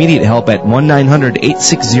or for immediate help at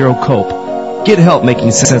 1-900-860-COPE. Get help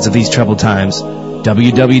making sense of these troubled times.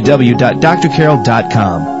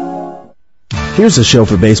 www.drcarol.com. Here's a show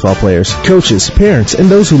for baseball players, coaches, parents, and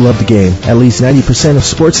those who love the game. At least 90% of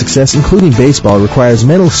sports success, including baseball, requires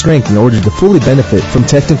mental strength in order to fully benefit from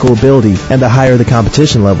technical ability. And the higher the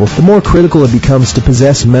competition level, the more critical it becomes to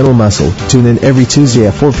possess mental muscle. Tune in every Tuesday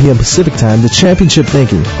at 4 p.m. Pacific Time to Championship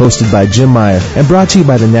Thinking, hosted by Jim Meyer, and brought to you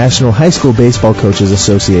by the National High School Baseball Coaches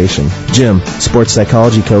Association. Jim, sports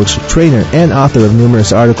psychology coach, trainer, and author of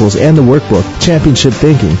numerous articles and the workbook, Championship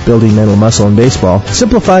Thinking, Building Mental Muscle in Baseball,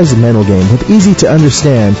 simplifies the mental game with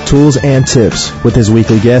easy-to-understand tools and tips. With his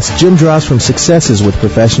weekly guests, Jim draws from successes with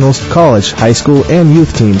professionals, college, high school, and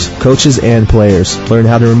youth teams, coaches, and players. Learn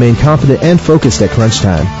how to remain confident and focused at crunch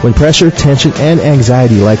time, when pressure, tension, and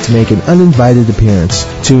anxiety like to make an uninvited appearance.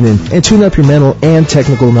 Tune in and tune up your mental and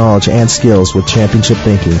technical knowledge and skills with Championship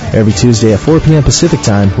Thinking every Tuesday at 4 p.m. Pacific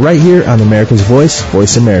Time, right here on America's Voice,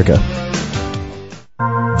 Voice America.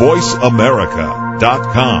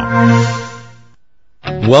 VoiceAmerica.com.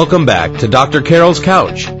 Welcome back to Dr. Carol's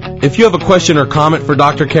Couch. If you have a question or comment for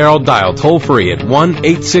Dr. Carol, dial toll-free at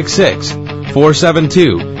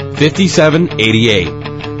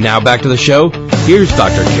 1-866-472-5788. Now back to the show. Here's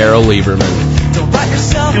Dr. Carol Lieberman.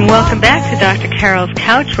 And welcome back to Dr. Carol's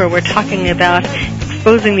Couch, where we're talking about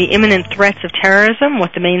exposing the imminent threats of terrorism,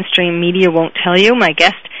 what the mainstream media won't tell you. My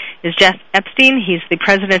guest is Jeff Epstein. He's the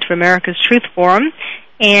president of America's Truth Forum.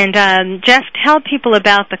 And Jeff, tell people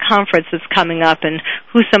about the conference that's coming up and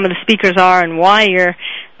who some of the speakers are and why you're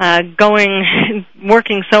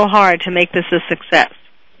working so hard to make this a success.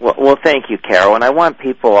 Well, thank you, Carol. And I want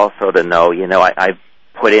people also to know, I've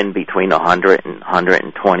put in between 100 and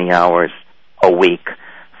 120 hours a week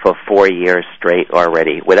for 4 years straight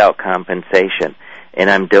already without compensation.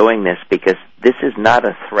 And I'm doing this because this is not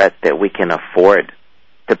a threat that we can afford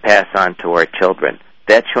to pass on to our children.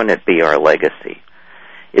 That shouldn't be our legacy.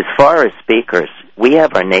 As far as speakers, we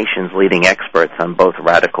have our nation's leading experts on both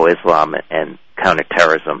radical Islam and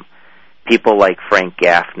counterterrorism. People like Frank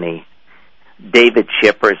Gaffney, David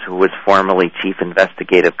Chippers, who was formerly Chief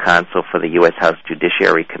Investigative Counsel for the U.S. House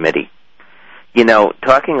Judiciary Committee.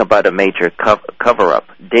 Talking about a major cover-up,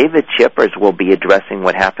 David Chippers will be addressing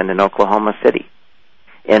what happened in Oklahoma City.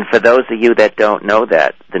 And for those of you that don't know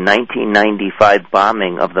that, the 1995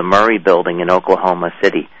 bombing of the Murray Building in Oklahoma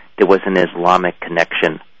City, there was an Islamic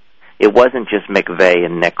connection. It wasn't just McVeigh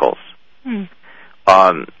and Nichols.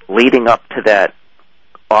 Leading up to that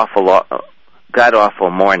god-awful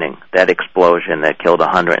morning, that explosion that killed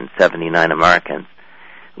 179 Americans,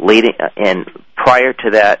 and prior to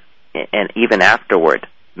that, and even afterward,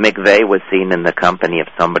 McVeigh was seen in the company of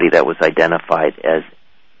somebody that was identified as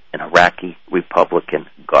an Iraqi Republican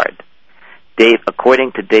guard.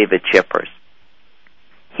 According to David Chippers,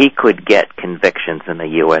 he could get convictions in the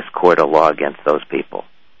U.S. court of law against those people.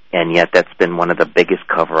 And yet that's been one of the biggest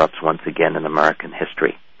cover-ups once again in American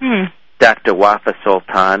history. Dr. Wafa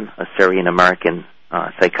Sultan, a Syrian-American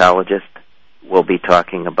psychologist, will be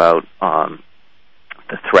talking about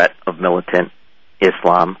the threat of militant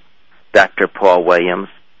Islam. Dr. Paul Williams,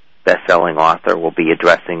 best-selling author, will be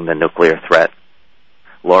addressing the nuclear threat.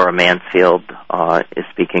 Laura Mansfield is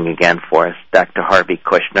speaking again for us. Dr. Harvey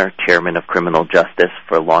Kushner, chairman of criminal justice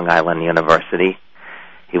for Long Island University.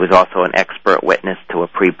 He was also an expert witness to a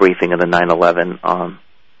pre-briefing of the 9/11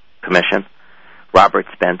 Commission. Robert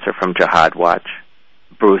Spencer from Jihad Watch.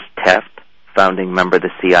 Bruce Teft, founding member of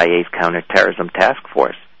the CIA's Counterterrorism Task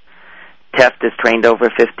Force. Teft has trained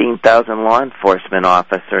over 15,000 law enforcement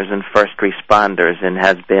officers and first responders and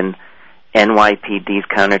has been NYPD's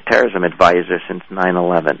counterterrorism advisor since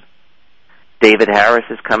 9/11. David Harris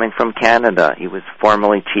is coming from Canada. He was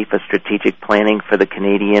formerly Chief of Strategic Planning for the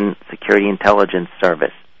Canadian Security Intelligence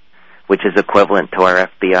Service, which is equivalent to our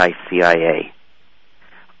FBI, CIA.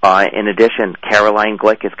 In addition, Caroline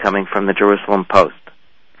Glick is coming from the Jerusalem Post.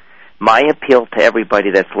 My appeal to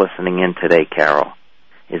everybody that's listening in today, Carol,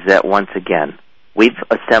 is that once again, we've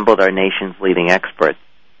assembled our nation's leading experts.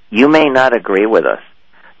 You may not agree with us.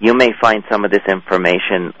 You may find some of this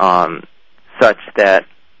information such that,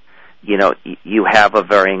 you have a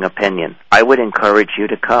varying opinion. I would encourage you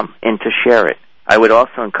to come and to share it. I would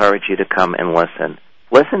also encourage you to come and listen.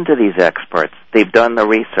 Listen to these experts. They've done the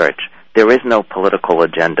research. There is no political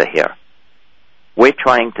agenda here. We're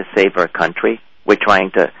trying to save our country. We're trying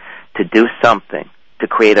to do something to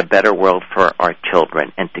create a better world for our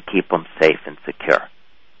children and to keep them safe and secure.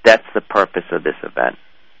 That's the purpose of this event.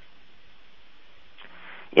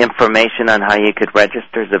 Information on how you could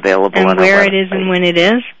register is available on our website. And where it is and when it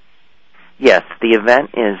is? Yes, the event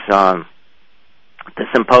is, the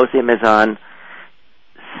symposium is on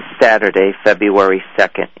Saturday, February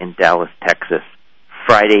 2nd in Dallas, Texas.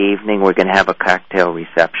 Friday evening, we're going to have a cocktail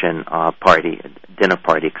reception party, dinner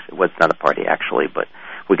party. Well, it's not a party, actually, but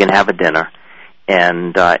we're going to have a dinner.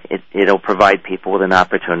 And it'll provide people with an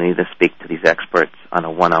opportunity to speak to these experts on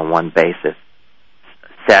a one-on-one basis.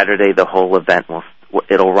 Saturday, the whole event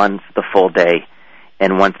it'll run the full day.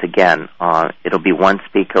 And once again, it'll be one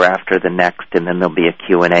speaker after the next, and then there'll be a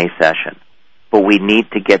Q&A session. But we need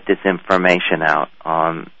to get this information out.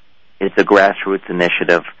 It's a grassroots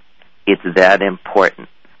initiative. It's that important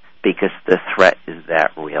because the threat is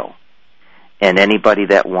that real. And anybody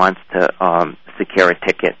that wants to secure a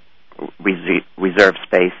ticket, reserve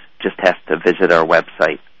space, just has to visit our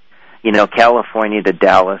website. You know, California to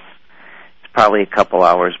Dallas, it's probably a couple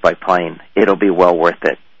hours by plane. It'll be well worth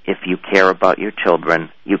it if you care about your children,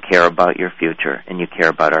 you care about your future, and you care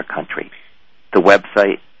about our country. The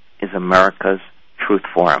website is America's Truth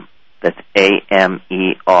Forum. That's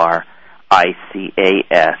AmericasTruthForum.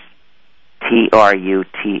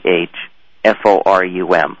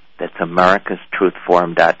 That's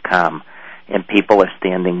americastruthforum.com. And people are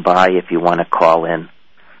standing by if you want to call in.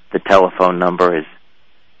 The telephone number is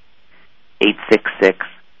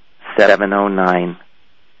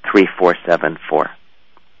 866-709-3474.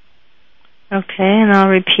 Okay, and I'll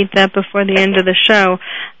repeat that before the end of the show.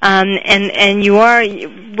 And you are,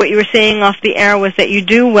 what you were saying off the air was that you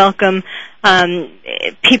do welcome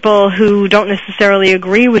people who don't necessarily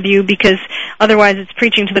agree with you because otherwise it's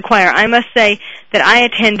preaching to the choir. I must say that I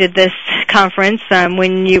attended this conference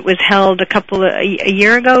when it was held a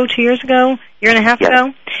year ago, 2 years ago, year and a half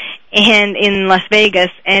ago, and in Las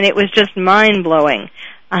Vegas, and it was just mind-blowing.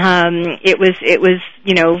 It was,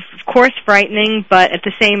 you know, of course frightening, but at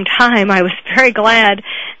the same time I was very glad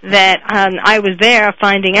that I was there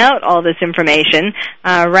finding out all this information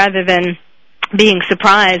rather than being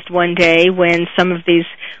surprised one day when some of these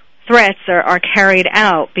threats are carried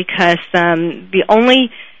out, because the only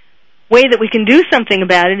way that we can do something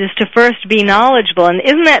about it is to first be knowledgeable. And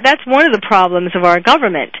that's one of the problems of our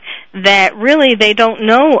government, that really they don't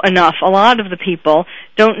know enough. A lot of the people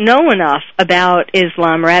don't know enough about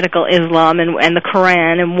Islam, radical Islam, and the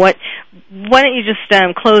Quran, and why don't you just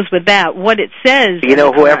close with that, what it says. You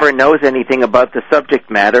know, whoever knows anything about the subject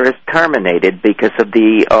matter is terminated because of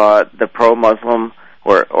the pro-Muslim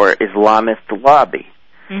or Islamist lobby.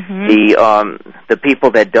 Mm-hmm. The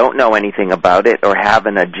people that don't know anything about it or have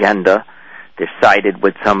an agenda, they're sided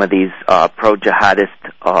with some of these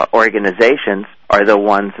pro-jihadist organizations, are the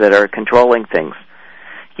ones that are controlling things.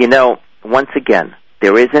 You know, once again,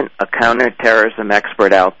 there isn't a counterterrorism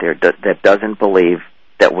expert out there that doesn't believe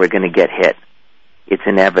that we're going to get hit. It's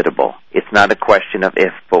inevitable. It's not a question of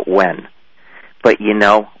if, but when. But, you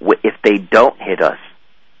know, if they don't hit us,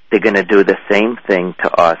 they're going to do the same thing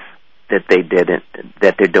to us that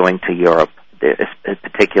they're doing to Europe,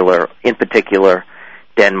 in particular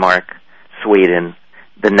Denmark, Sweden,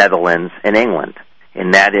 the Netherlands, and England.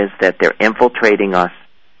 And that is that they're infiltrating us,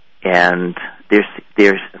 and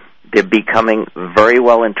they're becoming very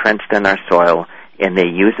well entrenched in our soil, and they're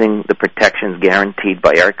using the protections guaranteed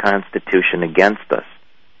by our Constitution against us.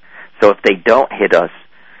 So if they don't hit us,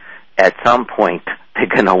 at some point they're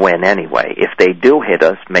going to win anyway. If they do hit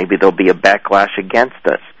us, maybe there'll be a backlash against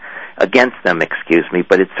them,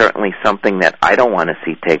 but it's certainly something that I don't want to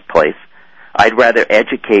see take place. I'd rather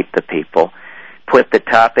educate the people, put the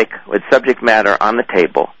topic with subject matter on the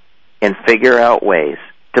table, and figure out ways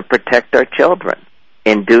to protect our children,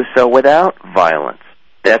 and do so without violence.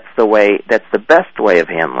 That's the best way of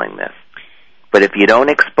handling this. But if you don't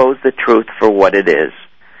expose the truth for what it is,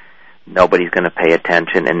 nobody's going to pay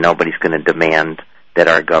attention, and nobody's going to demand that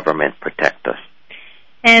our government protect us.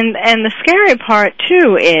 And the scary part,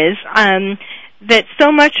 too, is that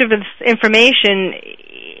so much of this information,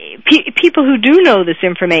 people who do know this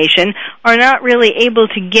information are not really able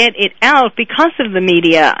to get it out because of the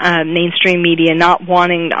media, mainstream media, not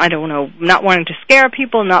wanting to scare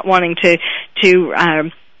people, not wanting to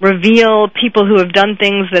reveal people who have done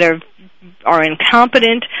things that are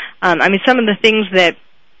incompetent. Some of the things that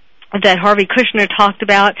Harvey Kushner talked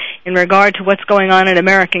about in regard to what's going on in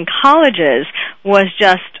American colleges was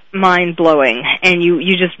just mind-blowing. And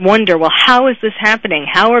you just wonder, well, how is this happening?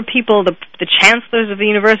 How are people, the chancellors of the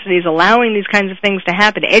universities, allowing these kinds of things to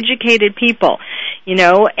happen? Educated people, you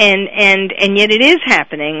know, and yet it is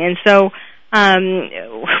happening. And so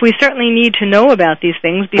we certainly need to know about these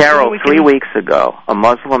things. Carol, 3 weeks ago, a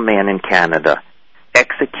Muslim man in Canada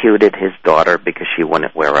executed his daughter because she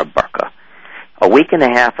wouldn't wear a burqa. A week and a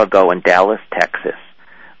half ago in Dallas, Texas,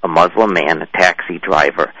 a Muslim man, a taxi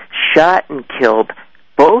driver, shot and killed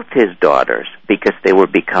both his daughters because they were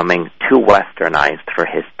becoming too westernized for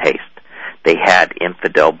his taste. They had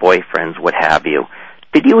infidel boyfriends, what have you.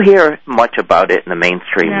 Did you hear much about it in the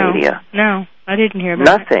mainstream media? No, I didn't hear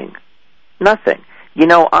about it. Nothing. You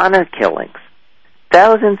know, honor killings,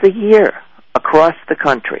 thousands a year across the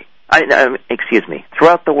country.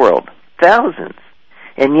 Throughout the world, thousands.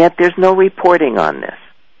 And yet there's no reporting on this.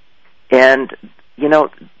 And, you know,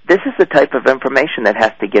 this is the type of information that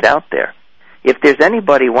has to get out there. If there's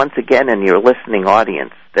anybody, once again, in your listening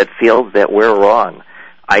audience that feels that we're wrong,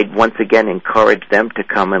 I'd once again encourage them to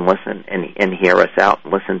come and listen and hear us out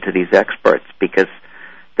and listen to these experts, because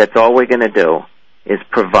that's all we're going to do is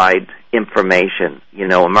provide information. You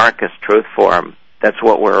know, America's Truth Forum, that's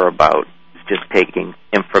what we're about. It's just taking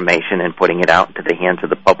information and putting it out into the hands of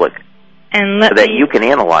the public and so that you can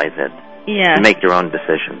analyze it and make your own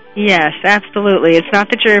decision. Yes, absolutely. It's not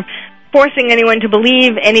that you're forcing anyone to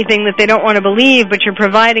believe anything that they don't want to believe, but you're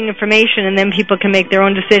providing information and then people can make their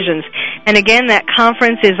own decisions. And again, that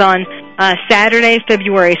conference is on Saturday,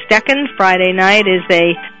 February 2nd. Friday night is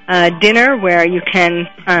a dinner where you can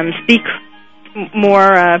speak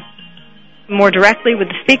more directly with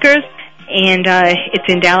the speakers, and it's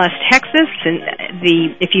in Dallas, Texas. And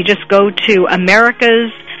if you just go to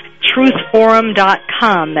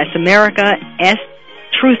americastruthforum.com, that's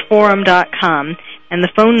americastruthforum.com, and the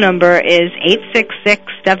phone number is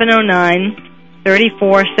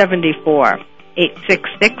 866-709-3474.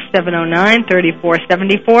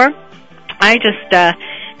 866-709-3474. I just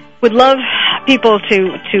would love people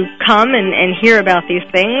to come and hear about these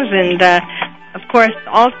things. And, of course,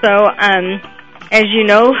 also, as you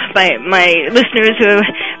know, my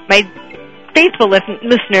faithful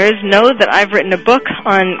listeners know that I've written a book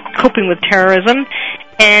on coping with terrorism.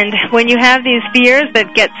 And when you have these fears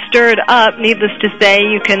that get stirred up, needless to say,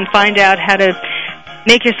 you can find out how to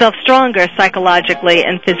make yourself stronger psychologically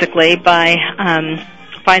and physically by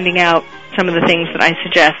finding out some of the things that I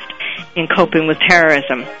suggest in coping with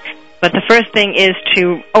terrorism. But the first thing is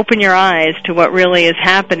to open your eyes to what really is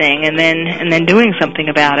happening and then doing something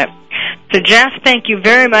about it. So, Jeff, thank you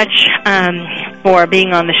very much for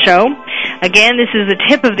being on the show. Again, this is the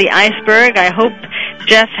tip of the iceberg. I hope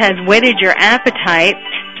Jeff has whetted your appetite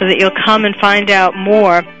so that you'll come and find out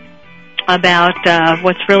more about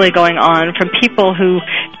what's really going on from people who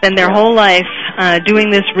spend their whole life doing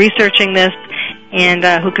this, researching this, and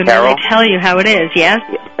who can really tell you how it is, yes?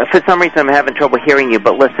 For some reason I'm having trouble hearing you,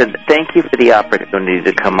 but listen, thank you for the opportunity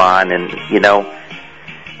to come on, and, you know,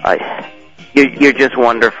 you're just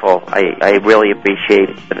wonderful. I really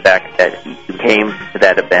appreciate the fact that you came to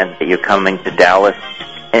that event, that you're coming to Dallas,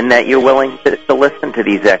 and that you're willing to listen to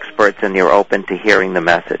these experts and you're open to hearing the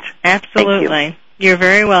message. Absolutely. Thank you. You're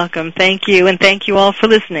very welcome. Thank you, and thank you all for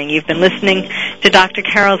listening. You've been listening to Dr.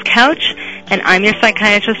 Carol's Couch, and I'm your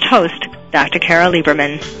psychiatrist host, Dr. Carol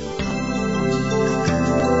Lieberman.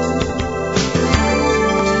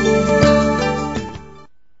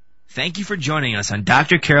 Thank you for joining us on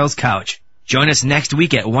Dr. Carol's Couch. Join us next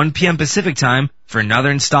week at 1 p.m. Pacific Time for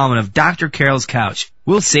another installment of Dr. Carol's Couch.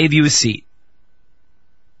 We'll save you a seat.